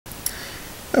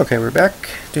Okay, we're back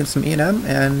doing some E&M,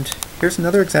 and here's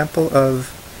another example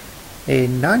of a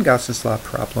non-Gauss's law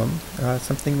problem,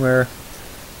 something where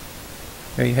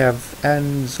you have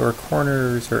ends or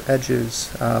corners or edges,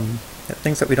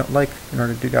 things that we don't like in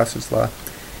order to do Gauss's law.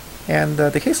 And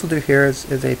the case we'll do here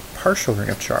is a partial ring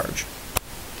of charge.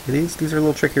 Okay, these are a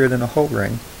little trickier than a whole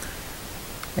ring.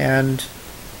 And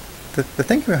the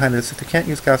thinking behind this, if we can't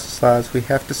use Gauss's laws, we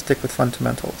have to stick with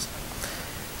fundamentals.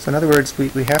 So in other words,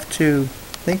 we have to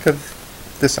think of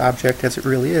this object as it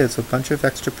really is, a bunch of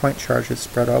extra point charges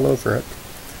spread all over it.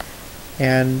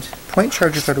 And point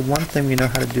charges are the one thing we know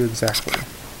how to do exactly.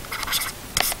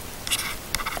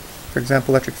 For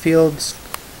example, electric fields,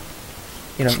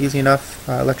 easy enough.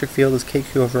 Electric field is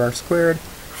kq over r squared,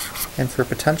 and for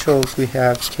potentials we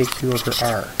have kq over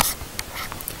r.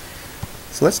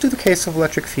 So let's do the case of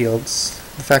electric fields.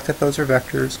 The fact that those are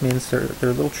vectors means they're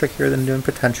a little trickier than doing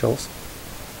potentials.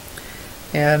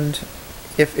 And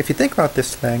if you think about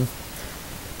this thing,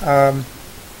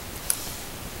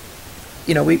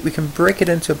 we can break it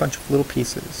into a bunch of little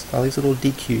pieces, all these little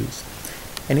dq's.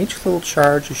 And each little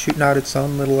charge is shooting out its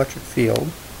own little electric field,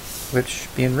 which,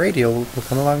 being radial, will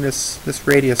come along this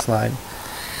radius line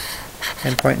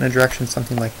and point in a direction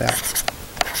something like that.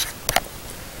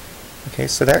 Okay,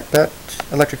 so that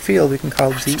electric field we can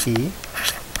call dE.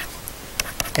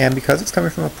 And because it's coming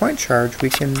from a point charge, we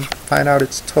can find out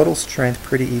its total strength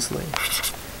pretty easily.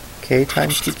 K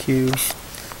times dq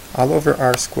all over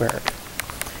r squared.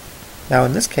 Now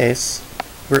in this case,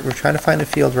 we're trying to find the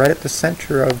field right at the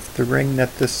center of the ring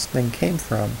that this thing came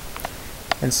from.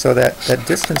 And so that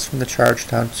distance from the charge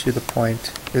down to the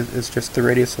point is just the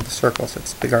radius of the circle, so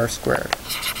it's big R squared.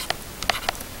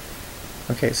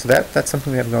 Okay, so that's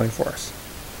something we have going for us.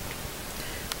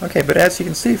 Okay, but as you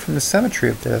can see from the symmetry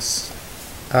of this,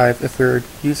 if we're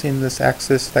using this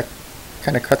axis that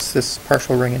kind of cuts this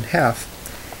partial ring in half,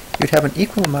 you'd have an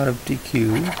equal amount of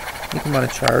dq, equal amount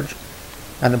of charge,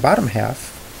 on the bottom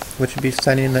half, which would be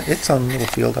sending its own little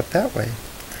field up that way.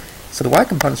 So the y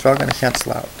components are all going to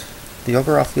cancel out. The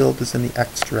overall field is in the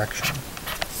x direction.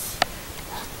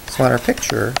 So on our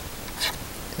picture,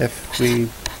 if we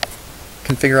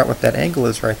can figure out what that angle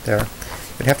is right there,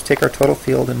 we'd have to take our total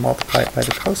field and multiply it by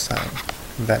the cosine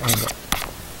of that angle.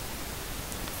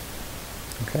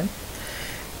 Okay?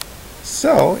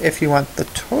 So, if you want the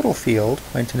total field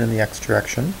pointing in the x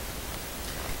direction,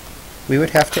 we would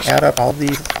have to add up all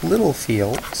these little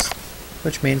fields,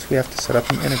 which means we have to set up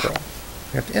an integral.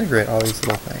 We have to integrate all these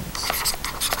little things.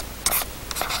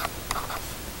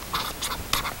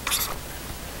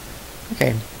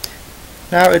 Okay,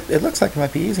 now it looks like it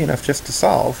might be easy enough just to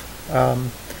solve.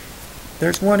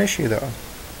 There's one issue though.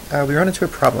 We run into a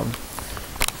problem.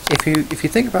 If you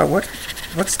think about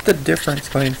what's the difference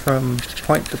going from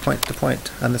point to point to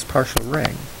point on this partial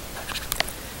ring?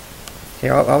 Okay,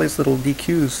 all these little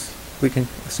dq's we can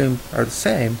assume are the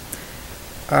same.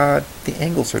 The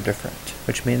angles are different,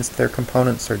 which means their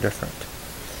components are different.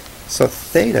 So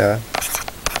theta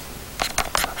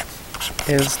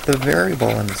is the variable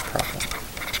in this problem.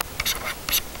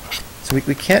 So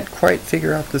we can't quite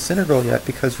figure out this integral yet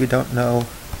because we don't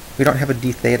have a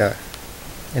d theta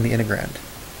in the integrand.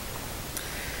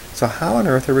 So how on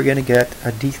earth are we going to get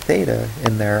a d theta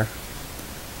in there?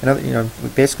 We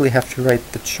basically have to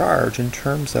write the charge in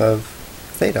terms of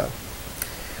theta.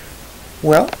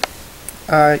 Well,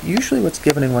 usually what's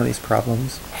given in one of these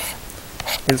problems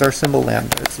is our symbol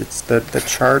lambda. It's the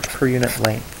charge per unit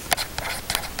length.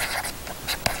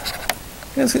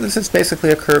 So this is basically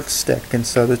a curved stick, and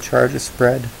so the charge is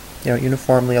spread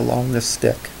uniformly along this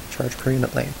stick, charge per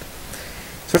unit length.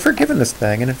 So if we're given this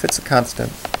thing, and if it's a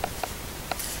constant,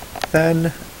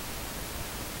 then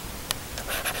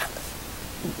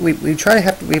we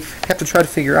have to try to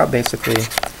figure out basically,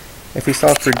 if we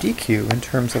solve for dq in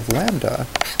terms of lambda,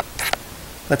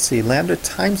 let's see, lambda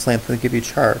times length will give you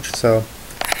charge. So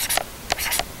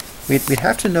we'd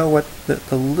have to know what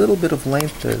the little bit of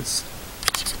length is,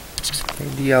 okay,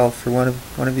 dl, for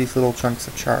one of these little chunks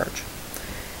of charge.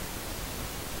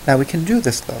 Now we can do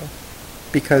this though,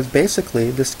 because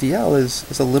basically this dl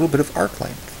is a little bit of arc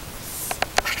length.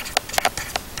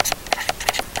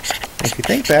 If you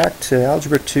think back to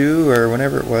Algebra 2 or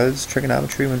whenever it was,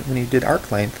 trigonometry, when you did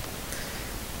arc length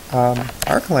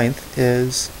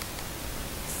is,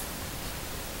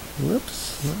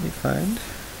 whoops, let me find,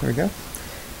 there we go,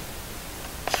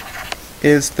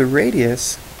 is the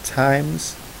radius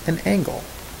times an angle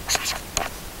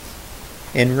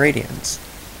in radians.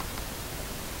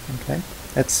 Okay,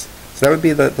 so that would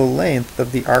be the length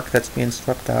of the arc that's being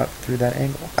swept out through that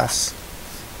angle. Thus,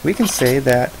 we can say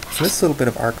that this little bit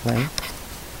of arc length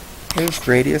is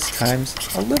radius times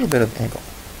a little bit of angle.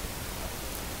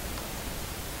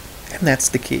 And that's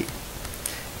the key.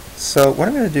 So what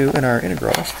I'm going to do in our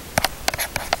integral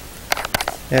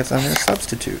is I'm going to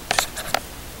substitute.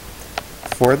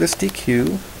 For this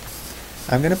dq,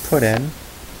 I'm going to put in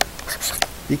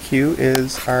dq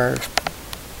is our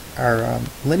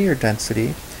linear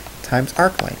density times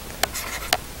arc length,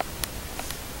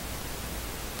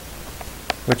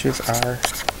 which is our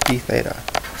d theta.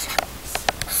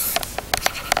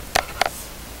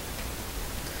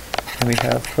 And we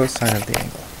have cosine of the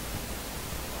angle.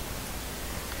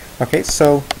 Okay,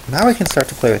 so now we can start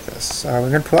to play with this. We're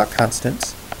going to pull out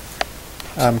constants.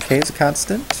 K is a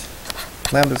constant,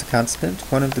 lambda is a constant,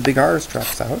 one of the big r's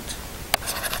drops out.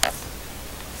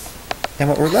 And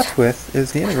what we're left with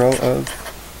is the integral of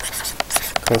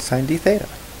cosine d theta.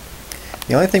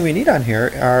 The only thing we need on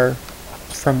here are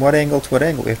from what angle to what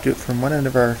angle. We have to do it from one end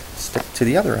of our stick to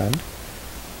the other end.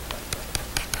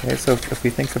 Okay, so if we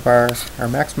think of our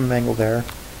maximum angle there,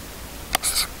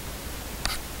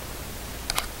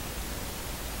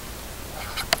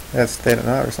 that's theta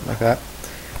naught or something like that.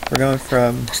 We're going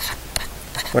from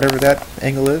whatever that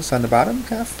angle is on the bottom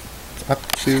half up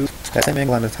to that same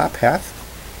angle on the top half,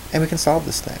 and we can solve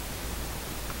this thing.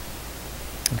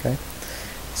 Okay,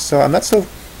 so I'm not so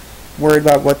worried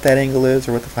about what that angle is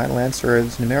or what the final answer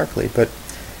is numerically, but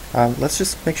let's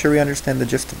just make sure we understand the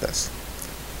gist of this.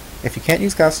 If you can't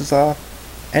use Gauss's law,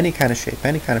 any kind of shape,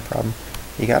 any kind of problem,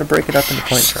 you got to break it up into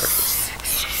point charges.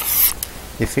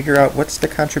 You figure out what's the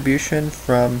contribution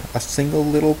from a single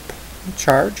little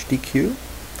charge, dq.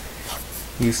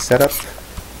 You set up,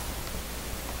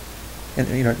 and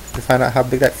to find out how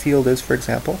big that field is, for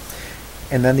example.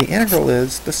 And then the integral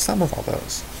is the sum of all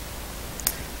those.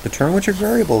 Determine what your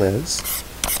variable is,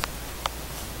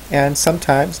 and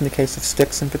sometimes, in the case of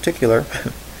sticks in particular,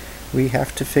 we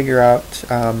have to figure out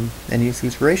and use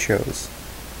these ratios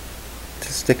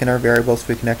to stick in our variables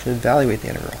so we can actually evaluate the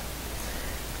integral.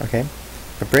 Okay,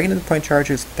 but breaking into point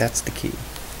charges, that's the key.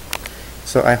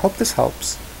 So I hope this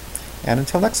helps, and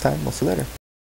until next time, we'll see you later.